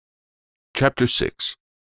Chapter 6.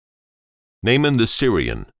 Naaman the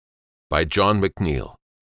Syrian, by John McNeill.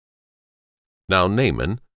 Now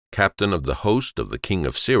Naaman, captain of the host of the king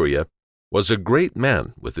of Syria, was a great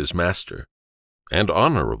man with his master, and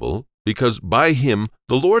honorable, because by him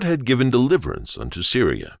the Lord had given deliverance unto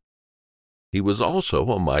Syria. He was also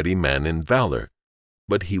a mighty man in valor,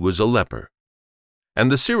 but he was a leper.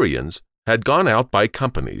 And the Syrians had gone out by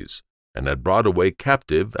companies, and had brought away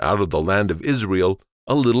captive out of the land of Israel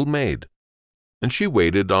a little maid, and she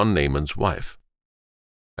waited on Naaman's wife.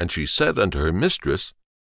 And she said unto her mistress,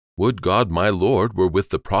 Would God my Lord were with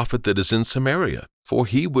the prophet that is in Samaria, for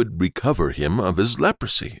he would recover him of his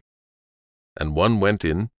leprosy. And one went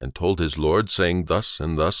in and told his lord, saying, Thus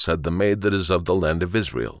and thus said the maid that is of the land of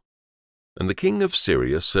Israel. And the king of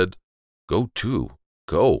Syria said, Go,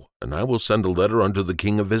 and I will send a letter unto the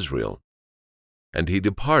king of Israel. And he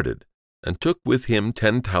departed, and took with him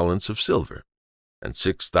 10 talents of silver, and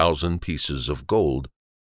 6,000 pieces of gold,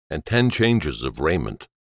 and 10 changes of raiment.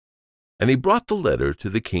 And he brought the letter to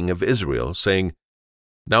the king of Israel, saying,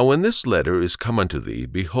 Now when this letter is come unto thee,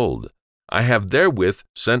 behold, I have therewith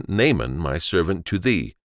sent Naaman my servant to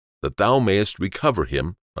thee, that thou mayest recover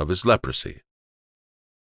him of his leprosy.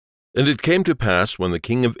 And it came to pass, when the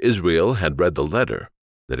king of Israel had read the letter,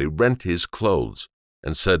 that he rent his clothes,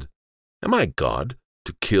 and said, Am I God,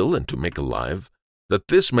 to kill and to make alive, that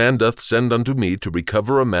this man doth send unto me to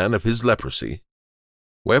recover a man of his leprosy?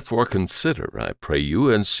 Wherefore consider, I pray you,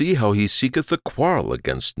 and see how he seeketh a quarrel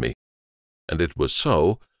against me. And it was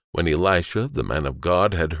so, when Elisha the man of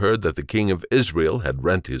God had heard that the king of Israel had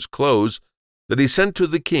rent his clothes, that he sent to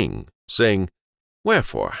the king, saying,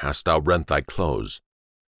 Wherefore hast thou rent thy clothes?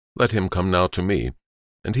 Let him come now to me,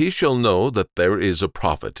 and he shall know that there is a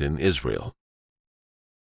prophet in Israel.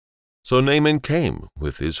 So Naaman came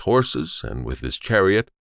with his horses and with his chariot,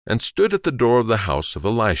 and stood at the door of the house of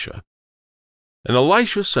Elisha. And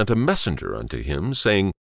Elisha sent a messenger unto him,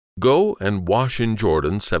 saying, Go and wash in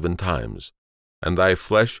Jordan 7 times, and thy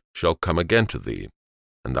flesh shall come again to thee,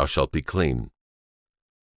 and thou shalt be clean.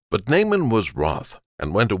 But Naaman was wroth,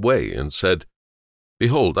 and went away, and said,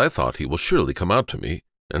 Behold, I thought he will surely come out to me,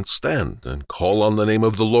 and stand, and call on the name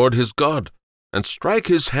of the Lord his God, and strike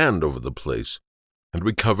his hand over the place, and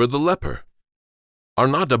recover the leper. Are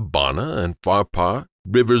not Abana and Pharpar,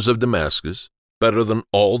 rivers of Damascus, better than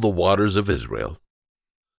all the waters of Israel?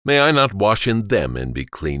 May I not wash in them and be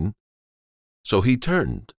clean? So he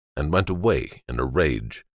turned and went away in a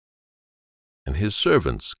rage. And his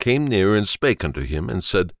servants came near and spake unto him, and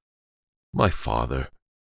said, My father,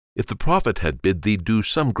 if the prophet had bid thee do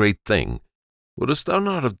some great thing, wouldest thou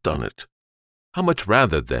not have done it? How much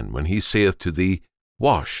rather then when he saith to thee,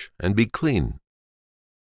 Wash and be clean?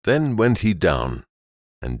 Then went he down,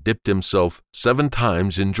 and dipped himself 7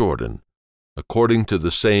 times in Jordan, according to the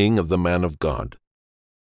saying of the man of God.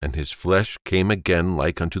 And his flesh came again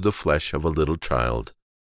like unto the flesh of a little child,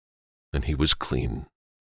 and he was clean.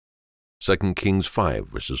 2 Kings 5,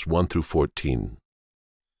 verses 1 through 14.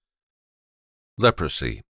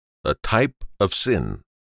 Leprosy, a type of sin.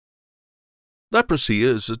 Leprosy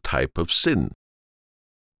is a type of sin.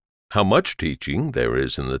 How much teaching there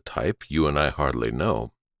is in the type, you and I hardly know.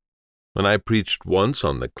 When I preached once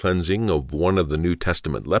on the cleansing of one of the New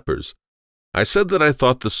Testament lepers, I said that I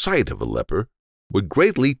thought the sight of a leper would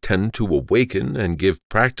greatly tend to awaken and give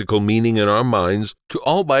practical meaning in our minds to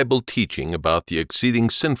all Bible teaching about the exceeding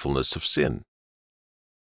sinfulness of sin.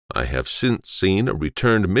 I have since seen a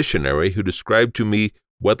returned missionary who described to me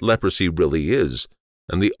what leprosy really is,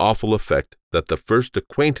 and the awful effect that the first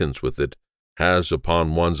acquaintance with it has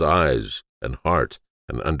upon one's eyes and heart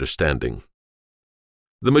and understanding.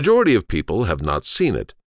 The majority of people have not seen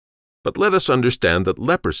it, but let us understand that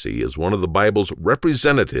leprosy is one of the Bible's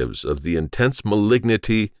representatives of the intense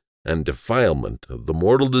malignity and defilement of the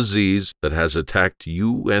mortal disease that has attacked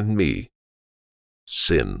you and me,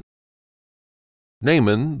 sin.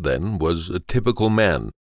 Naaman, then, was a typical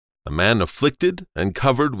man, a man afflicted and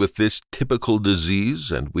covered with this typical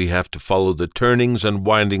disease, and we have to follow the turnings and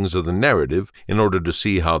windings of the narrative in order to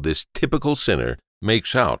see how this typical sinner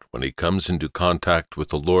makes out when he comes into contact with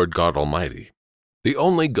the Lord God Almighty, the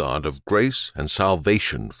only God of grace and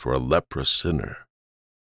salvation for a leprous sinner.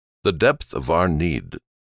 The depth of our need.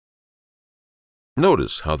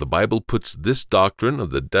 Notice how the Bible puts this doctrine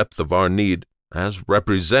of the depth of our need as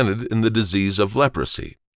represented in the disease of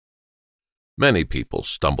leprosy. Many people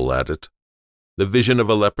stumble at it. The vision of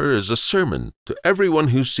a leper is a sermon to everyone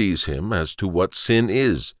who sees him as to what sin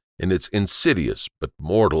is in its insidious but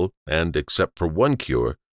mortal and, except for one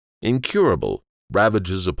cure, incurable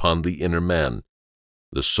ravages upon the inner man,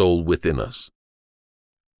 the soul within us.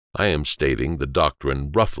 I am stating the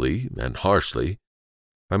doctrine roughly and harshly.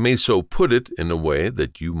 I may so put it in a way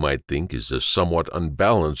that you might think is a somewhat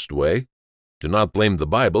unbalanced way. Do not blame the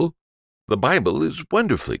Bible. The Bible is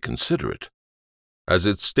wonderfully considerate. As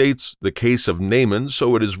it states the case of Naaman,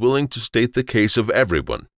 so it is willing to state the case of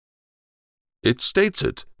everyone. It states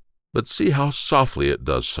it, but see how softly it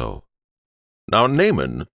does so. Now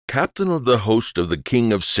Naaman, captain of the host of the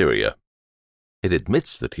king of Syria, it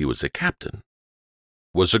admits that he was a captain,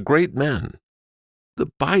 was a great man.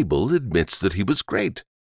 The Bible admits that he was great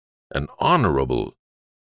and honorable.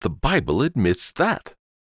 The Bible admits that,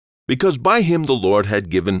 because by him the Lord had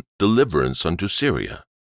given deliverance unto Syria.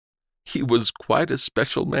 He was quite a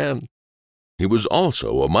special man. He was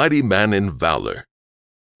also a mighty man in valor,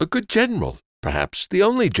 a good general, perhaps the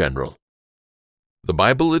only general. The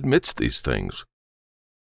Bible admits these things.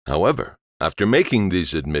 However, after making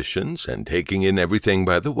these admissions and taking in everything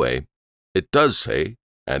by the way, it does say,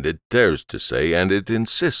 and it dares to say, and it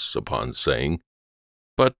insists upon saying,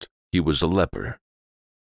 but he was a leper.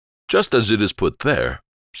 Just as it is put there,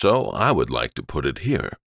 so I would like to put it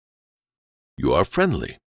here. You are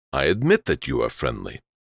friendly. I admit that you are friendly.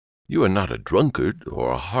 You are not a drunkard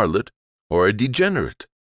or a harlot or a degenerate.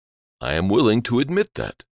 I am willing to admit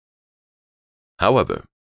that. However,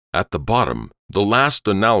 at the bottom, the last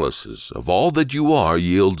analysis of all that you are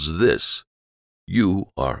yields this: you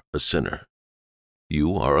are a sinner.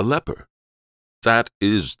 You are a leper. That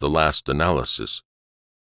is the last analysis.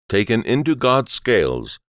 Taken into God's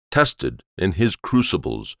scales, tested in his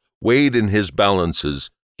crucibles, weighed in his balances,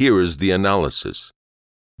 here is the analysis.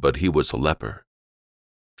 But he was a leper.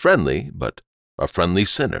 Friendly, but a friendly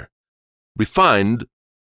sinner. Refined,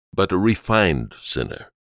 but a refined sinner.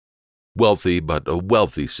 Wealthy, but a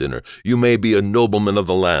wealthy sinner. You may be a nobleman of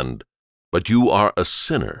the land, but you are a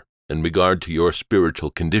sinner in regard to your spiritual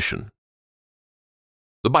condition.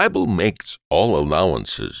 The Bible makes all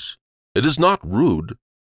allowances. It is not rude.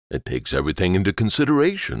 It takes everything into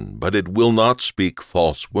consideration, but it will not speak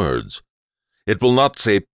false words. It will not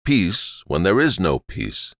say peace when there is no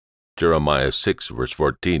peace. Jeremiah 6, verse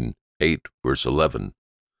 14, 8, verse 11.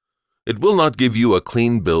 It will not give you a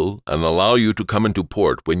clean bill and allow you to come into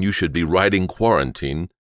port when you should be riding quarantine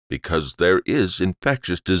because there is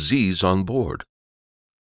infectious disease on board.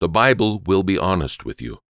 The Bible will be honest with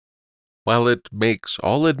you. While it makes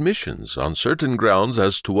all admissions on certain grounds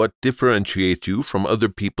as to what differentiates you from other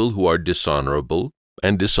people who are dishonorable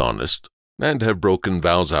and dishonest and have broken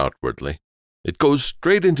vows outwardly, it goes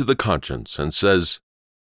straight into the conscience and says,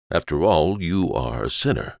 after all, you are a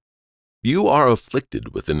sinner. You are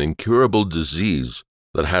afflicted with an incurable disease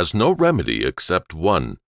that has no remedy except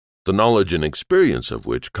one, the knowledge and experience of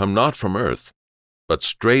which come not from earth, but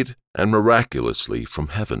straight and miraculously from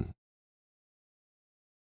heaven.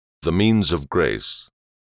 The means of grace.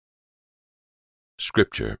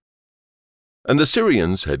 Scripture. And the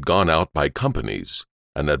Syrians had gone out by companies,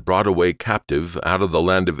 and had brought away captive out of the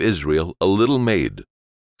land of Israel a little maid.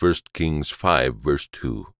 1 Kings 5, verse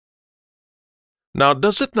 2. Now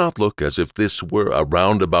does it not look as if this were a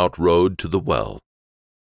roundabout road to the well?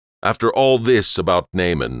 After all this about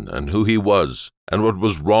Naaman and who he was and what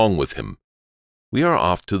was wrong with him, we are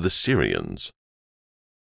off to the Syrians.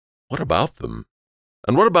 What about them?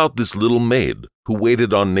 And what about this little maid who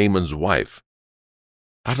waited on Naaman's wife?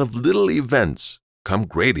 Out of little events come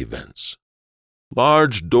great events.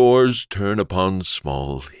 Large doors turn upon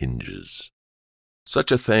small hinges.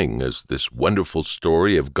 Such a thing as this wonderful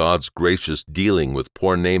story of God's gracious dealing with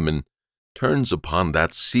poor Naaman turns upon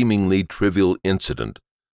that seemingly trivial incident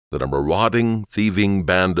that a marauding, thieving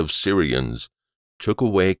band of Syrians took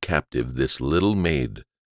away captive this little maid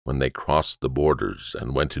when they crossed the borders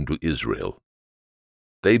and went into Israel.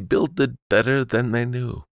 They builded better than they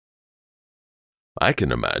knew. I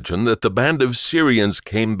can imagine that the band of Syrians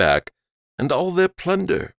came back, and all their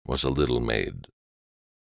plunder was a little maid.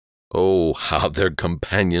 Oh, how their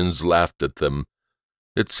companions laughed at them!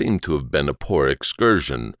 It seemed to have been a poor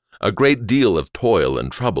excursion, a great deal of toil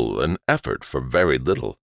and trouble and effort for very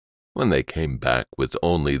little, when they came back with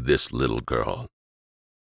only this little girl.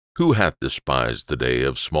 Who hath despised the day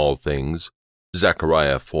of small things?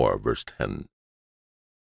 Zechariah 4, verse 10.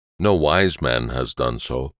 No wise man has done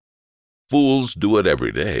so. Fools do it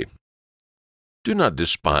every day. Do not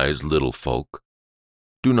despise little folk.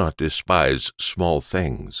 Do not despise small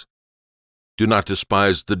things. Do not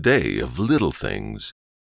despise the day of little things.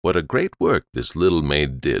 What a great work this little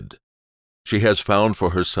maid did. She has found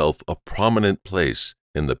for herself a prominent place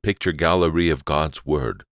in the picture gallery of God's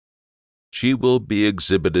Word. She will be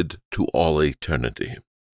exhibited to all eternity.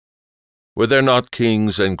 Were there not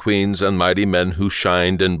kings and queens and mighty men who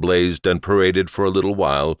shined and blazed and paraded for a little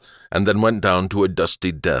while, and then went down to a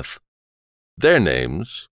dusty death? Their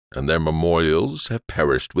names and their memorials have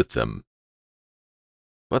perished with them.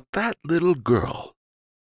 But that little girl,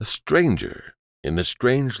 a stranger in a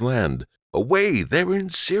strange land, away there in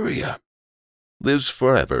Syria, lives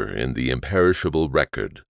forever in the imperishable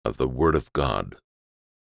record of the Word of God.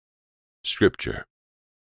 Scripture.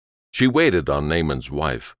 She waited on Naaman's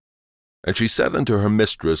wife, and she said unto her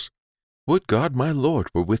mistress, Would God my Lord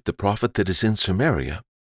were with the prophet that is in Samaria,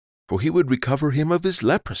 for he would recover him of his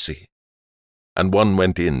leprosy. And one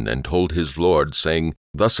went in and told his Lord, saying,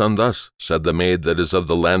 Thus and thus said the maid that is of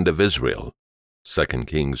the land of Israel. 2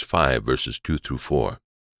 Kings 5, verses 2-4.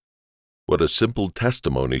 What a simple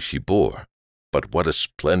testimony she bore, but what a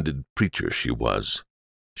splendid preacher she was.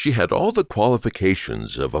 She had all the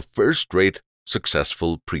qualifications of a first-rate,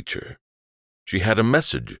 successful preacher. She had a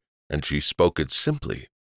message, and she spoke it simply,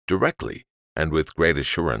 directly, and with great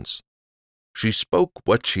assurance. She spoke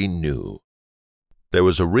what she knew. There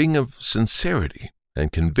was a ring of sincerity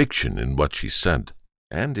and conviction in what she said,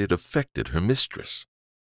 and it affected her mistress.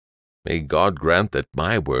 May God grant that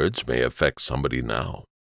my words may affect somebody now.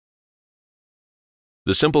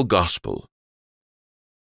 The simple gospel.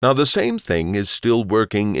 Now the same thing is still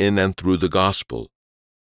working in and through the gospel.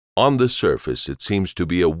 On the surface it seems to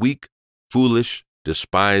be a weak, foolish,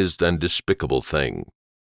 despised, and despicable thing.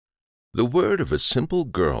 The word of a simple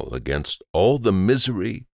girl against all the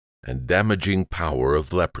misery and damaging power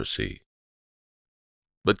of leprosy.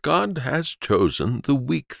 But God has chosen the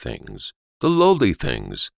weak things, the lowly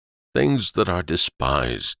things, things that are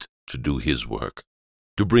despised, to do His work,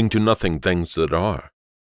 to bring to nothing things that are,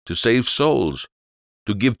 to save souls,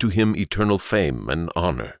 to give to Him eternal fame and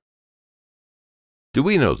honor. Do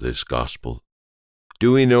we know this gospel?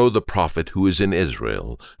 Do we know the prophet who is in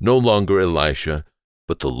Israel, no longer Elisha,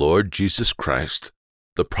 but the Lord Jesus Christ,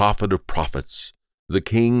 the prophet of prophets, the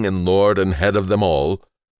King and Lord and head of them all,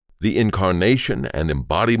 the incarnation and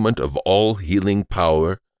embodiment of all healing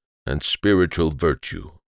power and spiritual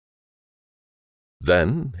virtue?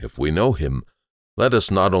 Then, if we know Him, let us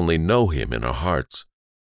not only know Him in our hearts,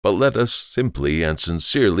 but let us simply and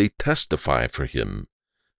sincerely testify for Him,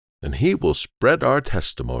 and He will spread our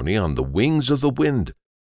testimony on the wings of the wind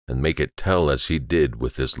and make it tell as He did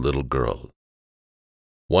with this little girl.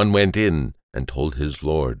 One went in and told his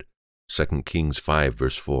Lord, 2 Kings 5,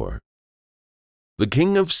 verse 4. The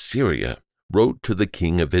king of Syria wrote to the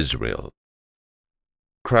king of Israel.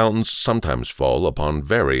 Crowns sometimes fall upon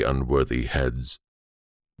very unworthy heads.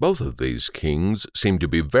 Both of these kings seem to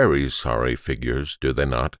be very sorry figures, do they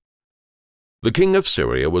not? The king of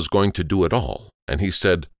Syria was going to do it all, and he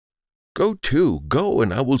said, Go,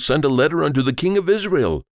 and I will send a letter unto the king of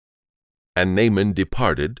Israel. And Naaman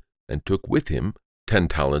departed, and took with him 10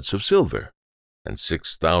 talents of silver, and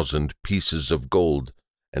 6,000 pieces of gold,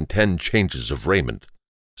 and 10 changes of raiment.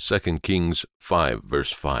 2 Kings 5,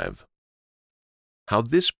 verse 5. How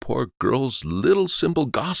this poor girl's little simple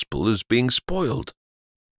gospel is being spoiled.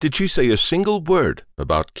 Did she say a single word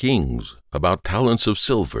about kings, about talents of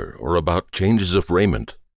silver, or about changes of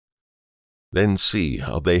raiment? Then see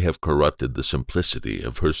how they have corrupted the simplicity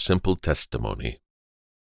of her simple testimony.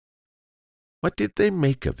 What did they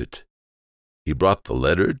make of it? He brought the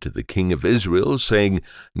letter to the king of Israel, saying,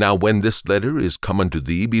 Now when this letter is come unto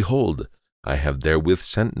thee, behold, I have therewith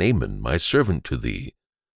sent Naaman my servant to thee,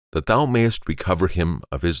 that thou mayest recover him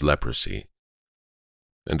of his leprosy.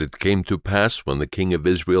 And it came to pass, when the king of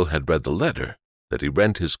Israel had read the letter, that he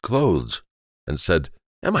rent his clothes, and said,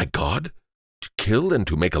 Am I God, to kill and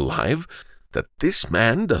to make alive, that this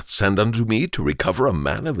man doth send unto me to recover a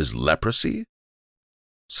man of his leprosy?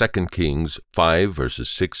 2 Kings 5, verses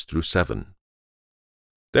 6-7.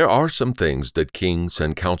 There are some things that kings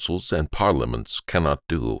and councils and parliaments cannot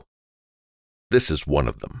do. This is one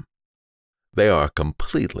of them. They are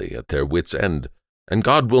completely at their wits' end, and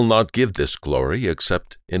God will not give this glory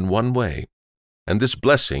except in one way, and this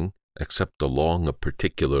blessing except along a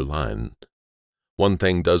particular line. One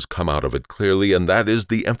thing does come out of it clearly, and that is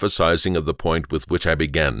the emphasizing of the point with which I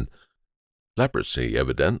began. Leprosy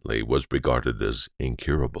evidently was regarded as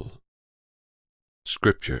incurable.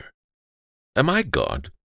 Scripture. Am I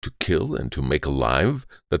God, to kill and to make alive,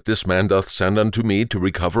 that this man doth send unto me to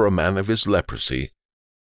recover a man of his leprosy?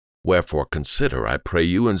 Wherefore consider, I pray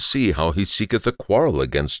you, and see how he seeketh a quarrel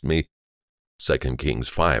against me. 2 Kings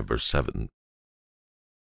 5, verse 7.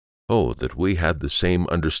 Oh, that we had the same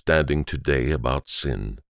understanding today about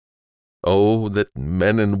sin. Oh, that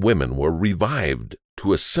men and women were revived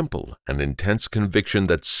to a simple and intense conviction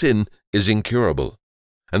that sin is incurable,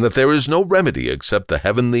 and that there is no remedy except the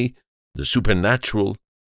heavenly, the supernatural?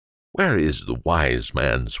 Where is the wise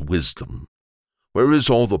man's wisdom? Where is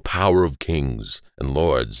all the power of kings and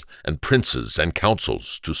lords and princes and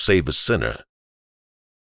councils to save a sinner?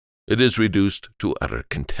 It is reduced to utter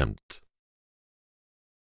contempt.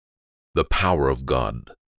 The power of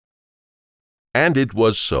God. And it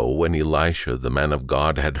was so, when Elisha the man of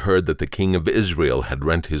God had heard that the king of Israel had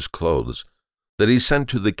rent his clothes, that he sent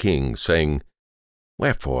to the king, saying,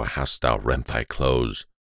 Wherefore hast thou rent thy clothes?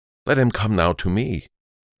 Let him come now to me,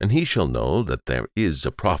 and he shall know that there is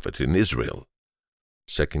a prophet in Israel.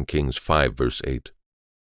 2 Kings 5, verse 8.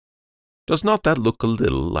 Does not that look a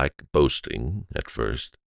little like boasting at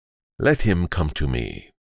first? Let him come to me.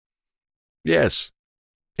 Yes,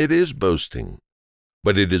 it is boasting,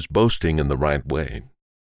 but it is boasting in the right way.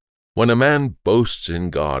 When a man boasts in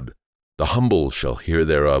God, the humble shall hear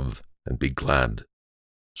thereof and be glad.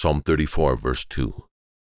 Psalm 34, verse 2.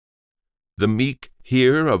 The meek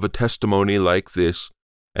hear of a testimony like this,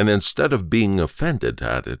 and instead of being offended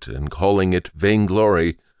at it and calling it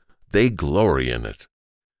vainglory, they glory in it.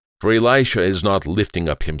 For Elisha is not lifting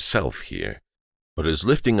up himself here, but is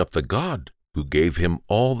lifting up the God who gave him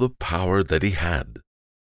all the power that he had.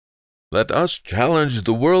 Let us challenge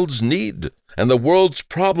the world's need and the world's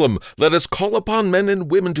problem. Let us call upon men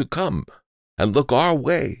and women to come and look our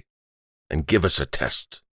way and give us a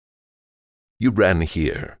test. You ran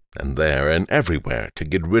here and there and everywhere to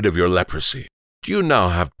get rid of your leprosy. Do you now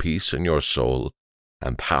have peace in your soul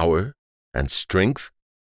and power and strength?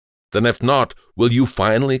 Then if not, will you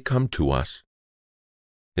finally come to us?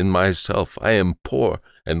 In myself I am poor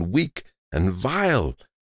and weak and vile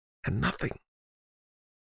and nothing.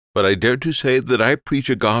 But I dare to say that I preach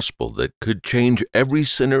a gospel that could change every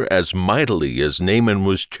sinner as mightily as Naaman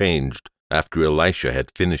was changed after Elisha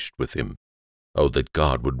had finished with him. Oh, that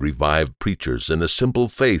God would revive preachers in a simple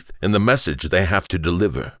faith in the message they have to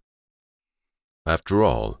deliver. After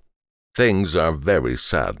all, things are very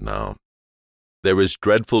sad now. There is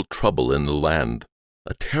dreadful trouble in the land,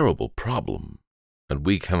 a terrible problem, and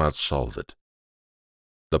we cannot solve it.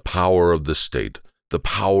 The power of the state, the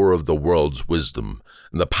power of the world's wisdom,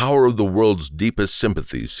 and the power of the world's deepest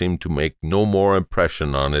sympathies seem to make no more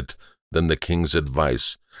impression on it than the king's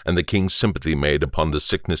advice and the king's sympathy made upon the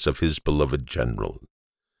sickness of his beloved general.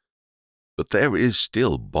 But there is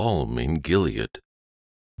still balm in Gilead.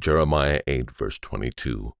 Jeremiah 8, verse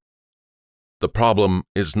 22. The problem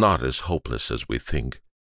is not as hopeless as we think,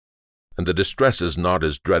 and the distress is not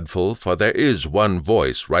as dreadful, for there is one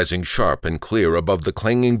voice rising sharp and clear above the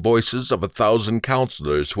clanging voices of 1,000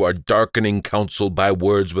 counselors who are darkening counsel by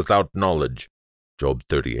words without knowledge. Job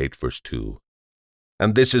 38, verse 2.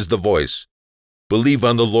 And this is the voice: Believe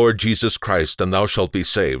on the Lord Jesus Christ, and thou shalt be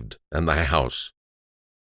saved, and thy house.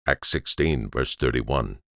 Acts 16, verse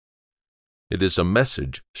 31. It is a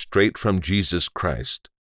message straight from Jesus Christ,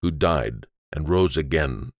 who died and rose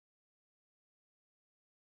again.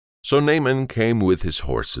 So Naaman came with his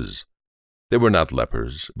horses. They were not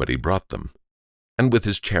lepers, but he brought them, and with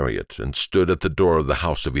his chariot, and stood at the door of the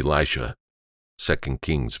house of Elisha. 2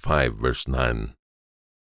 Kings 5, verse 9.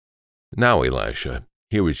 Now, Elisha,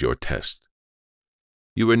 here is your test.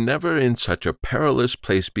 You were never in such a perilous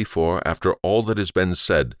place before after all that has been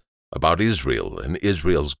said about Israel and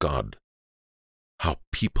Israel's God. How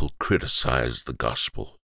people criticize the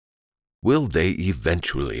gospel. Will they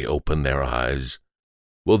eventually open their eyes?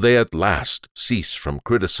 Will they at last cease from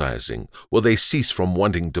criticizing? Will they cease from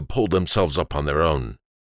wanting to pull themselves up on their own?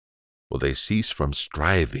 Will they cease from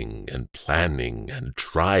striving and planning and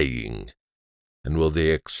trying? And will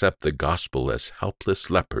they accept the gospel as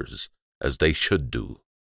helpless lepers, as they should do?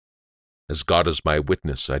 As God is my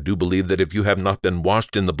witness, I do believe that if you have not been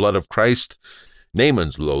washed in the blood of Christ,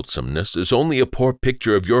 Naaman's loathsomeness is only a poor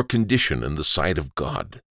picture of your condition in the sight of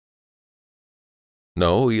God.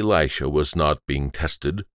 No, Elisha was not being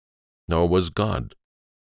tested, nor was God.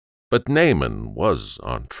 But Naaman was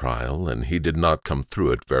on trial, and he did not come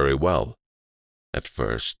through it very well at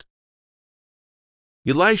first.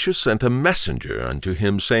 Elisha sent a messenger unto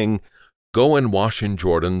him, saying, Go and wash in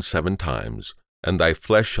Jordan 7 times, and thy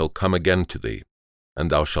flesh shall come again to thee, and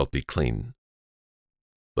thou shalt be clean.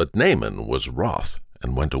 But Naaman was wroth,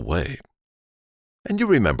 and went away. And you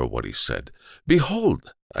remember what he said.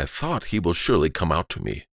 Behold, I thought he will surely come out to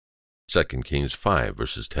me. 2 Kings 5,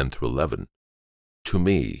 verses 10 through 11. To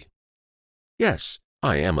me. Yes,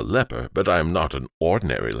 I am a leper, but I am not an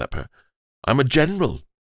ordinary leper. I'm a general,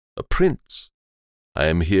 a prince. I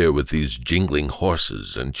am here with these jingling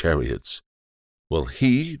horses and chariots. Will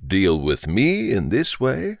he deal with me in this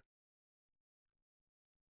way?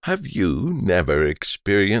 Have you never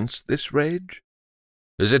experienced this rage?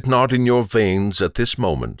 Is it not in your veins at this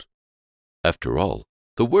moment? After all,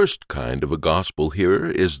 the worst kind of a gospel hearer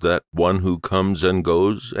is that one who comes and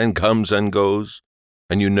goes, and comes and goes,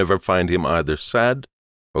 and you never find him either sad,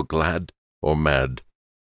 or glad, or mad.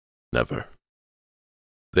 Never.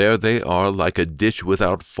 There they are like a ditch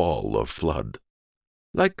without fall or flood,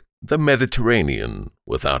 like the Mediterranean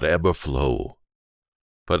without ebb or flow,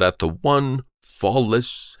 but at the one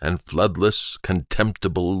fallless and floodless,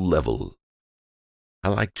 contemptible level. I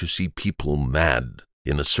like to see people mad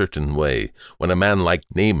in a certain way when a man like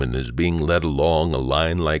Naaman is being led along a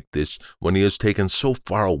line like this, when he is taken so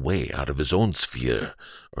far away out of his own sphere,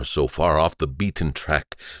 or so far off the beaten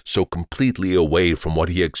track, so completely away from what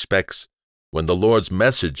he expects, when the Lord's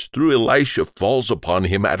message through Elisha falls upon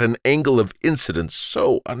him at an angle of incident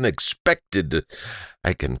so unexpected.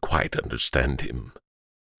 I can quite understand him.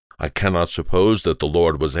 I cannot suppose that the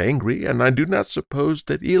Lord was angry, and I do not suppose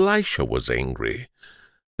that Elisha was angry.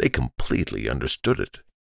 They completely understood it.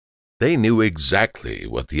 They knew exactly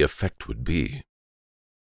what the effect would be.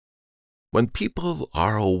 When people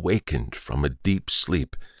are awakened from a deep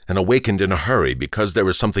sleep, and awakened in a hurry because there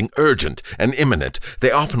is something urgent and imminent,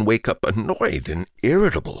 they often wake up annoyed and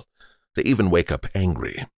irritable. They even wake up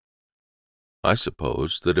angry. I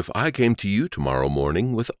suppose that if I came to you tomorrow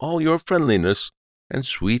morning with all your friendliness and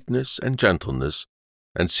sweetness and gentleness,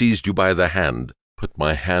 and seized you by the hand, put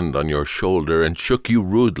my hand on your shoulder, and shook you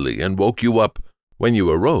rudely, and woke you up, when you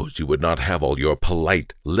arose you would not have all your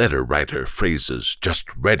polite letter-writer phrases just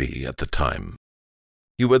ready at the time.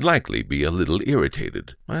 You would likely be a little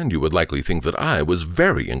irritated, and you would likely think that I was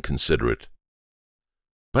very inconsiderate.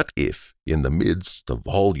 But if, in the midst of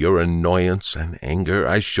all your annoyance and anger,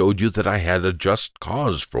 I showed you that I had a just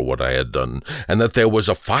cause for what I had done, and that there was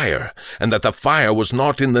a fire, and that the fire was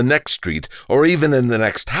not in the next street, or even in the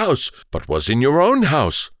next house, but was in your own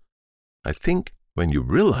house, I think when you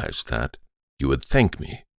realized that, you would thank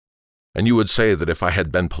me, and you would say that if I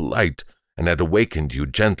had been polite and had awakened you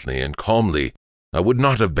gently and calmly, I would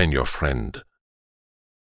not have been your friend.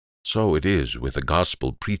 So it is with the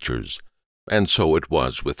gospel preachers, and so it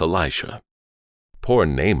was with Elisha. Poor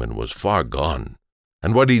Naaman was far gone,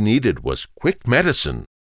 and what he needed was quick medicine.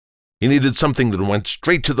 He needed something that went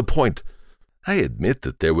straight to the point. I admit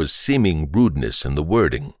that there was seeming rudeness in the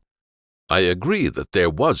wording. I agree that there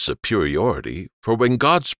was superiority, for when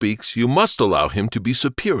God speaks, you must allow him to be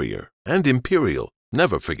superior and imperial.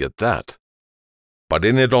 Never forget that. But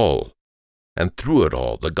in it all, and through it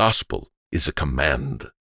all, the gospel is a command,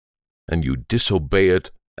 and you disobey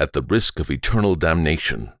it at the risk of eternal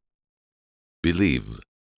damnation. Believe,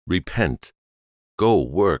 repent, go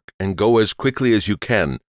work, and go as quickly as you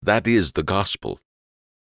can. That is the gospel.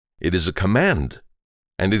 It is a command,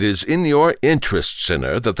 and it is in your interest,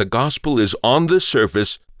 sinner, that the gospel is on the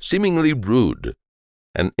surface seemingly rude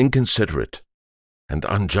and inconsiderate and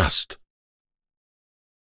unjust.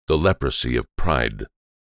 The leprosy of pride.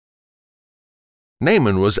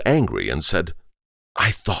 Naaman was angry and said,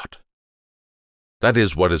 "I thought." That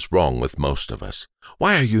is what is wrong with most of us.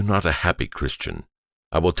 Why are you not a happy Christian?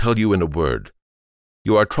 I will tell you in a word.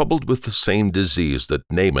 You are troubled with the same disease that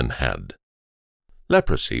Naaman had.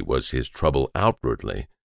 Leprosy was his trouble outwardly,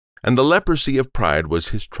 and the leprosy of pride was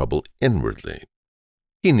his trouble inwardly.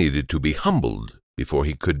 He needed to be humbled before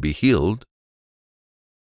he could be healed.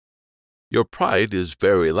 Your pride is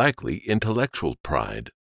very likely intellectual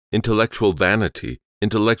pride, intellectual vanity,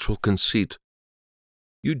 intellectual conceit.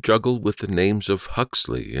 You juggle with the names of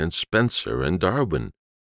Huxley and Spencer and Darwin,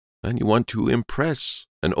 and you want to impress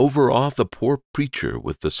and overawe the poor preacher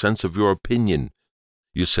with the sense of your opinion.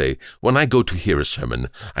 You say, "When I go to hear a sermon,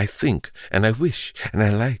 I think, and I wish, and I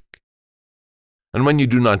like." And when you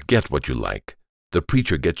do not get what you like, the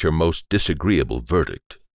preacher gets your most disagreeable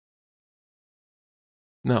verdict.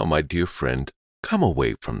 Now, my dear friend, come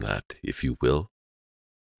away from that, if you will.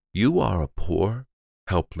 You are a poor,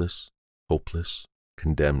 helpless, hopeless,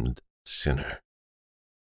 condemned sinner.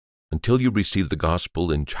 Until you receive the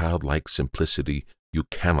gospel in childlike simplicity, you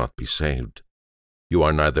cannot be saved. You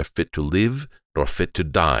are neither fit to live nor fit to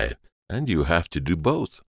die, and you have to do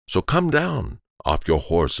both. So come down off your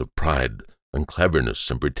horse of pride and cleverness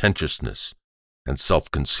and pretentiousness and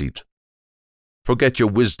self-conceit. Forget your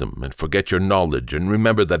wisdom and forget your knowledge, and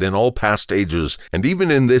remember that in all past ages, and even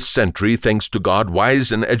in this century, thanks to God,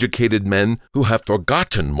 wise and educated men who have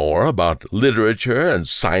forgotten more about literature and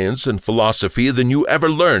science and philosophy than you ever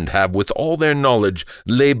learned have, with all their knowledge,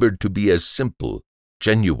 labored to be as simple,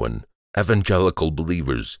 genuine, evangelical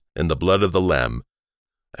believers in the blood of the Lamb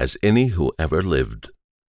as any who ever lived.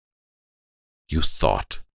 You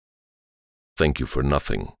thought. Thank you for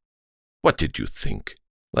nothing. What did you think?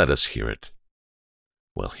 Let us hear it.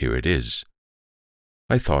 Well, here it is.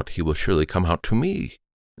 I thought, he will surely come out to me,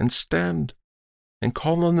 and stand, and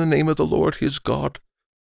call on the name of the Lord his God,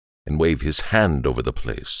 and wave his hand over the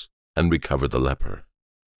place, and recover the leper.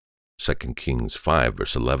 2 Kings 5,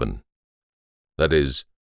 verse 11. That is,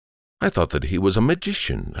 I thought that he was a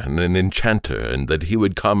magician and an enchanter, and that he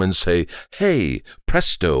would come and say, "Hey,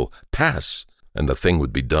 presto, pass," and the thing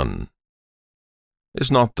would be done.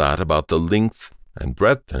 Is not that about the length and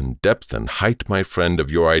breadth and depth and height, my friend,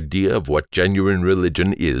 of your idea of what genuine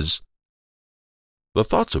religion is? The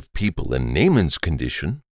thoughts of people in Naaman's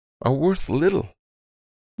condition are worth little.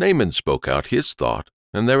 Naaman spoke out his thought,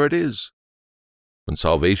 and there it is. When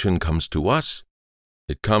salvation comes to us,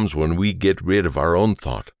 it comes when we get rid of our own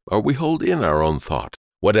thought, or we hold in our own thought,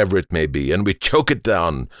 whatever it may be, and we choke it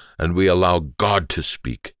down, and we allow God to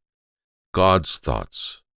speak. God's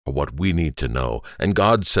thoughts are what we need to know, and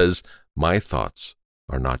God says, "My thoughts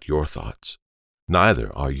are not your thoughts, neither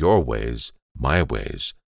are your ways my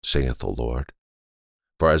ways, saith the Lord.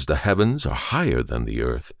 For as the heavens are higher than the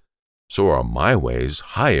earth, so are my ways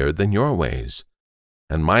higher than your ways,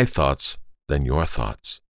 and my thoughts than your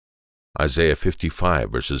thoughts." Isaiah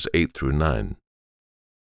 55, verses 8 through 9.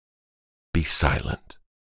 Be silent,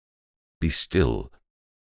 be still,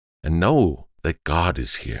 and know that God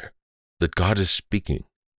is here, that God is speaking,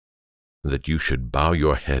 and that you should bow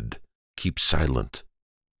your head, keep silent,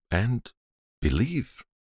 and believe.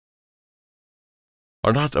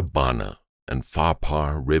 Are not Abana and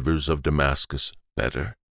Pharpar, rivers of Damascus,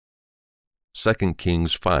 better? 2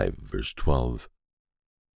 Kings 5, verse 12.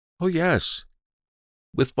 Oh yes,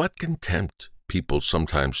 with what contempt people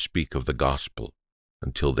sometimes speak of the gospel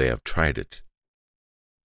until they have tried it.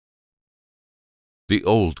 The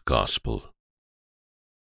old gospel.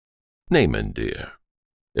 Naaman, dear,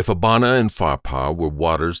 if Abana and Pharpar were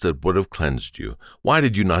waters that would have cleansed you, why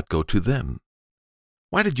did you not go to them?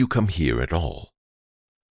 Why did you come here at all?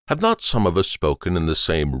 Have not some of us spoken in the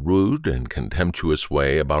same rude and contemptuous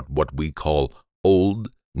way about what we call old,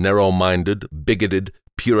 narrow-minded, bigoted,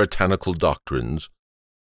 puritanical doctrines,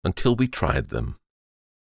 until we tried them?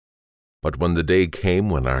 But when the day came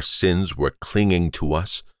when our sins were clinging to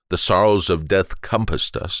us, the sorrows of death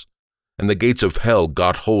compassed us, and the gates of hell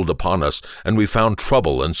got hold upon us, and we found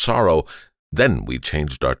trouble and sorrow, then we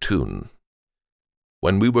changed our tune.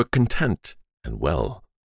 When we were content and well,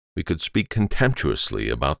 we could speak contemptuously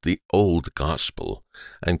about the old gospel,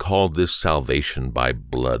 and call this salvation by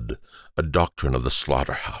blood a doctrine of the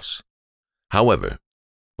slaughterhouse. However,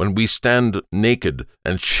 when we stand naked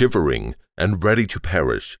and shivering and ready to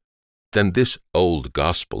perish, then this old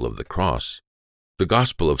gospel of the cross, the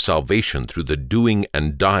gospel of salvation through the doing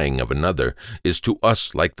and dying of another, is to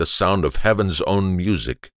us like the sound of heaven's own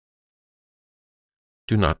music.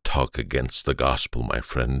 Do not talk against the gospel, my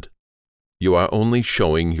friend. You are only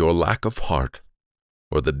showing your lack of heart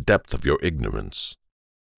or the depth of your ignorance.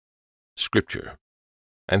 Scripture.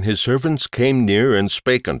 And his servants came near and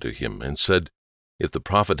spake unto him, and said, If the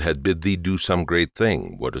prophet had bid thee do some great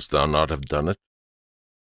thing, wouldest thou not have done it?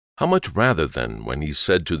 How much rather then, when he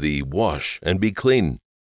said to thee, Wash, and be clean?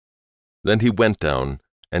 Then he went down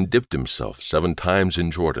and dipped himself 7 times in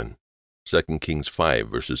Jordan. 2 Kings 5,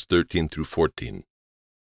 verses 13 through 14.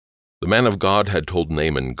 The man of God had told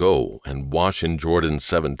Naaman, Go and wash in Jordan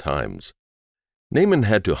 7 times. Naaman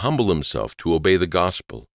had to humble himself to obey the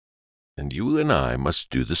gospel, and you and I must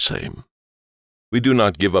do the same. We do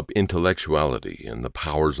not give up intellectuality and the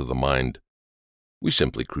powers of the mind. We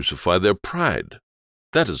simply crucify their pride.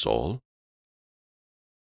 That is all.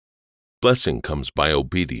 Blessing comes by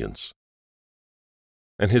obedience.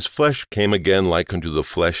 And his flesh came again like unto the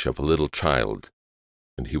flesh of a little child,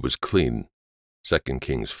 and he was clean. 2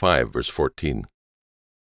 Kings 5, verse 14.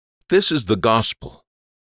 This is the gospel.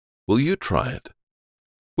 Will you try it?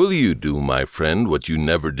 Will you do, my friend, what you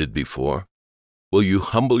never did before? Will you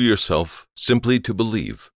humble yourself simply to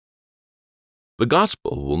believe? The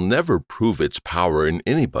gospel will never prove its power in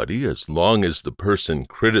anybody as long as the person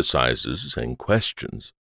criticizes and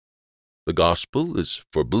questions. The gospel is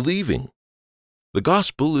for believing. The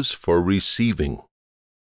gospel is for receiving.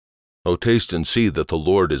 O taste and see that the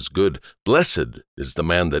Lord is good. Blessed is the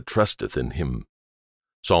man that trusteth in him.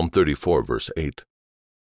 Psalm 34, verse 8.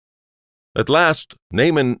 At last,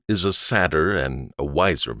 Naaman is a sadder and a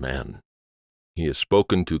wiser man. He is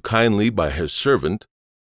spoken to kindly by his servant.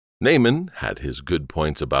 Naaman had his good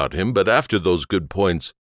points about him, but after those good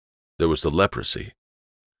points, there was the leprosy.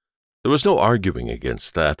 There was no arguing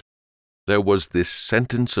against that. There was this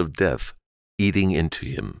sentence of death eating into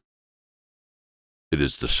him. It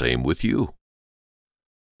is the same with you.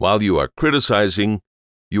 While you are criticizing,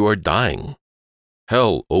 you are dying.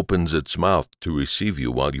 Hell opens its mouth to receive you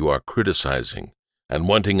while you are criticizing, and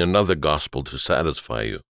wanting another gospel to satisfy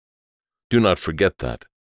you. Do not forget that.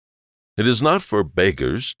 It is not for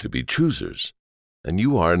beggars to be choosers, and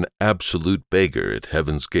you are an absolute beggar at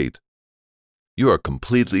heaven's gate. You are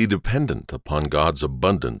completely dependent upon God's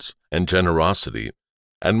abundance and generosity,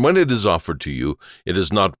 and when it is offered to you, it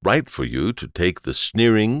is not right for you to take the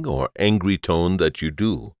sneering or angry tone that you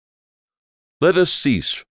do. Let us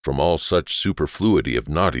cease from all such superfluity of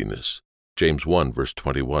naughtiness, James 1, verse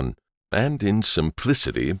 21, and in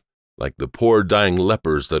simplicity, like the poor dying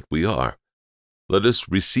lepers that we are, let us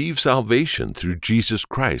receive salvation through Jesus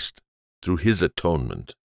Christ, through his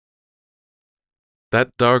atonement.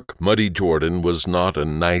 That dark, muddy Jordan was not a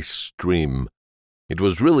nice stream. It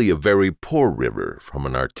was really a very poor river from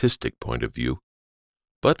an artistic point of view.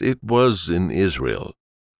 But it was in Israel.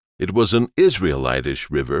 It was an Israelitish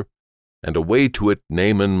river, and away to it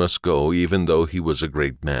Naaman must go, even though he was a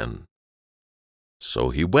great man.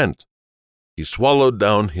 So he went. He swallowed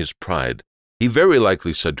down his pride. He very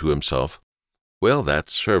likely said to himself, "Well, that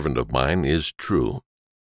servant of mine is true.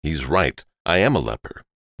 He's right. I am a leper,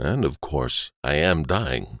 and, of course, I am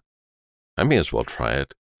dying. I may as well try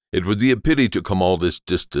it. It would be a pity to come all this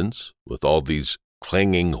distance, with all these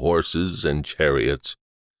clanging horses and chariots,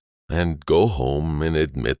 and go home and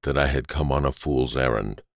admit that I had come on a fool's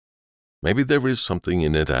errand. Maybe there is something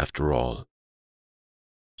in it after all."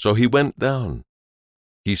 So he went down.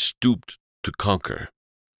 He stooped to conquer,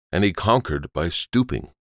 and he conquered by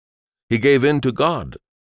stooping. He gave in to God,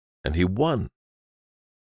 and he won.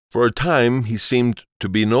 For a time he seemed to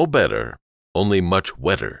be no better, only much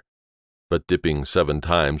wetter. But dipping 7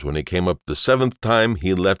 times, when he came up the 7th time,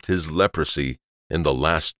 he left his leprosy in the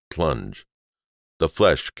last plunge. The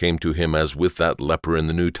flesh came to him as with that leper in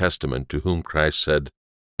the New Testament, to whom Christ said,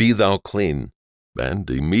 "Be thou clean," and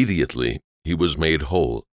immediately he was made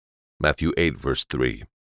whole. Matthew 8, verse 3.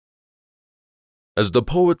 As the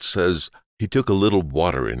poet says, he took a little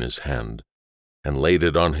water in his hand, and laid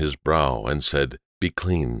it on his brow, and said, "Be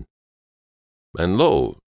clean." And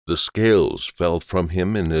lo, the scales fell from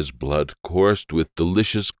him, and his blood coursed with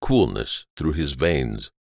delicious coolness through his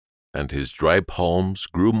veins, and his dry palms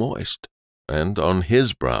grew moist, and on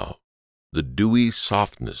his brow the dewy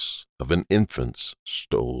softness of an infant's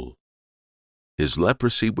stole. His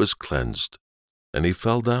leprosy was cleansed, and he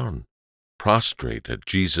fell down, prostrate at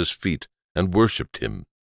Jesus' feet, and worshipped him.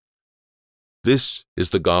 This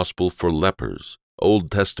is the gospel for lepers, Old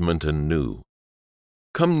Testament and New.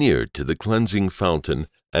 Come near to the cleansing fountain,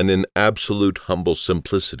 and in absolute humble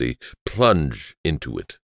simplicity plunge into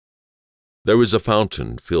it. There is a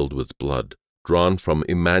fountain filled with blood, drawn from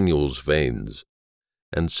Emmanuel's veins,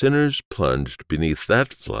 and sinners plunged beneath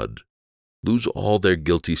that flood lose all their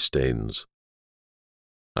guilty stains.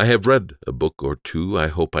 I have read a book or two. I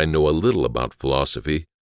hope I know a little about philosophy.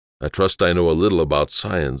 I trust I know a little about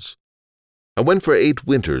science. I went for 8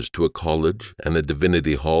 winters to a college and a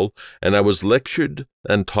divinity hall, and I was lectured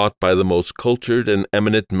and taught by the most cultured and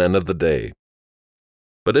eminent men of the day.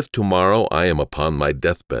 But if tomorrow I am upon my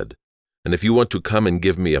deathbed, and if you want to come and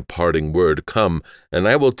give me a parting word, come, and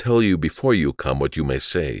I will tell you before you come what you may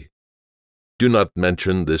say. Do not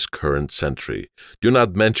mention this current century. Do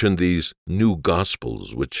not mention these new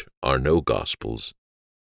gospels, which are no gospels.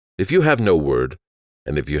 If you have no word,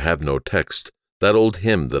 and if you have no text, that old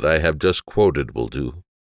hymn that I have just quoted will do,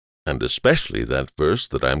 and especially that verse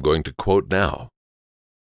that I am going to quote now.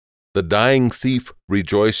 The dying thief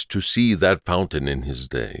rejoiced to see that fountain in his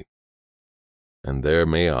day, and there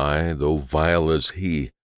may I, though vile as he,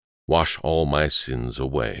 wash all my sins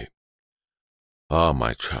away. Ah,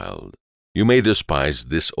 my child, you may despise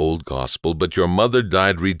this old gospel, but your mother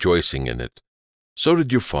died rejoicing in it. So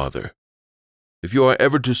did your father. If you are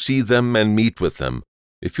ever to see them and meet with them,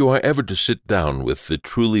 if you are ever to sit down with the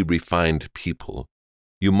truly refined people,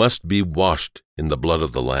 you must be washed in the blood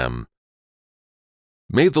of the Lamb.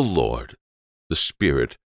 May the Lord, the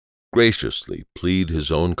Spirit, graciously plead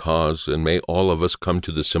his own cause, and may all of us come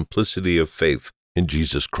to the simplicity of faith in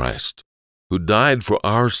Jesus Christ, who died for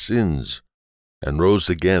our sins and rose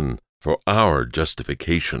again for our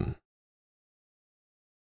justification.